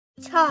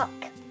Talk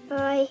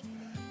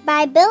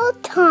by Bill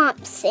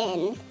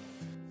Thomson.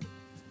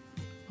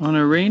 On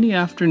a rainy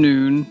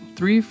afternoon,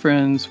 3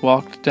 friends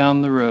walked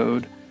down the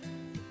road.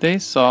 They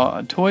saw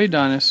a toy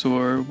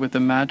dinosaur with a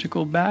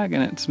magical bag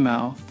in its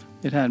mouth.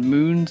 It had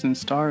moons and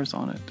stars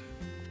on it.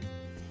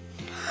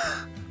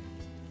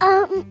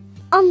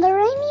 On the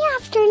rainy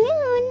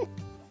afternoon,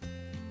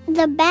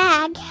 the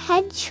bag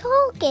had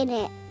chalk in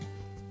it.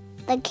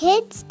 The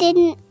kids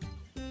didn't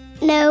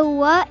know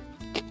what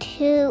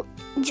to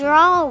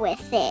draw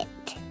with it.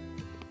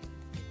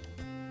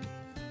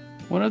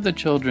 One of the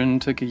children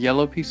took a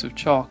yellow piece of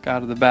chalk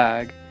out of the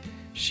bag.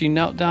 She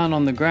knelt down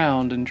on the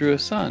ground and drew a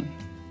sun.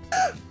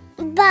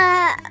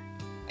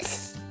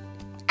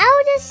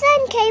 The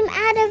sun came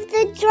out of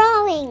the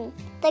drawing.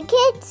 The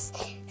kids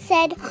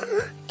said,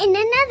 and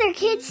another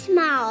kid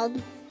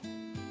smiled.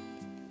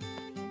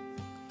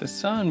 The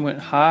sun went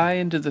high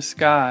into the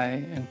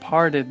sky and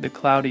parted the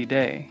cloudy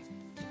day.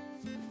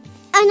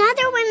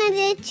 Another one of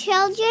the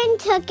children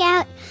took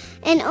out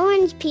an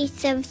orange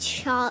piece of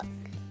chalk.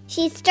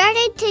 She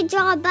started to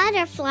draw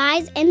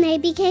butterflies, and they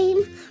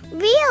became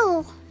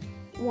real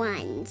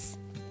ones.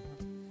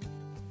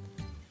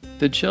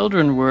 The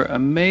children were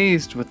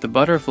amazed with the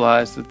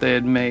butterflies that they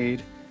had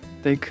made.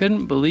 They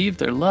couldn't believe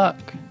their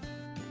luck.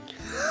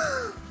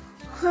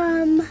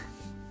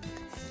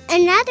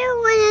 Another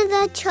one of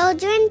the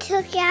children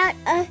took out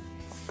a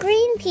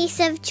green piece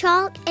of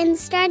chalk and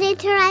started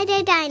to write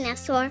a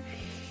dinosaur.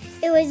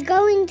 It was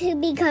going to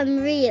become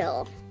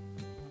real.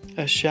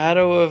 A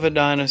shadow of a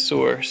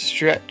dinosaur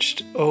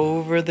stretched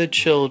over the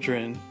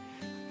children.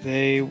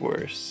 They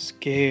were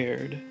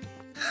scared.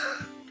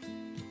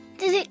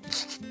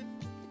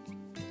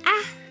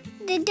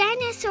 The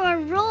dinosaur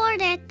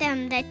roared at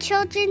them. The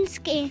children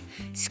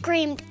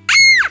screamed,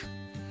 "Ah!"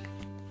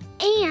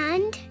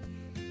 And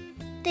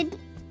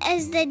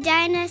as the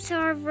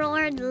dinosaur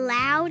roared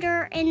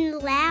louder and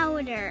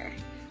louder,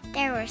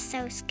 they were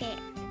so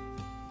scared.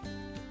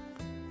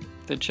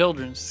 The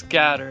children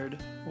scattered,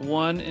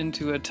 one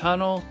into a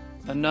tunnel,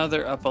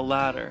 another up a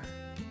ladder.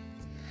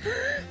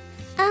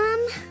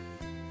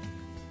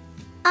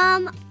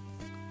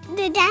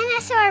 The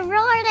dinosaur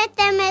roared at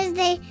them as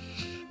they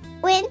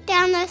went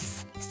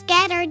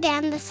scattered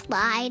down the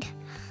slide.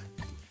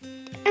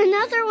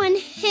 Another one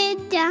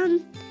hid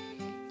down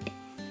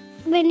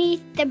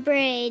beneath the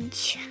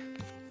bridge.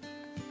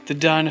 The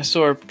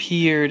dinosaur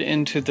peered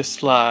into the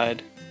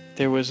slide.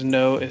 There was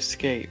no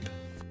escape.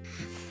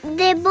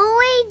 The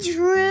boy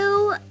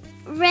drew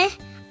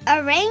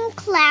a rain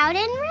cloud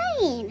and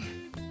rain.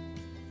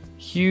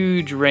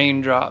 Huge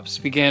raindrops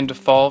began to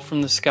fall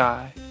from the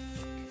sky.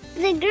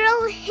 The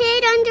girl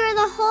hid under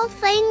the whole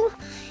thing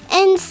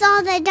and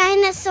saw the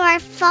dinosaur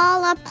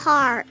fall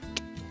apart.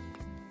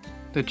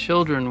 The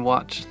children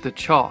watched the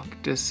chalk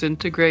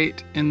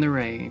disintegrate in the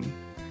rain.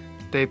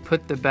 They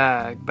put the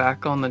bag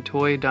back on the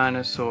toy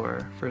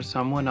dinosaur for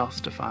someone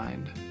else to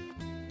find.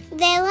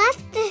 They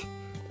left the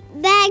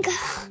bag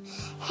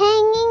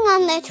hanging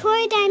on the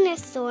toy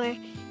dinosaur,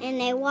 and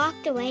they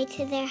walked away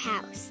to their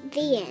house.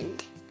 The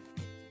end.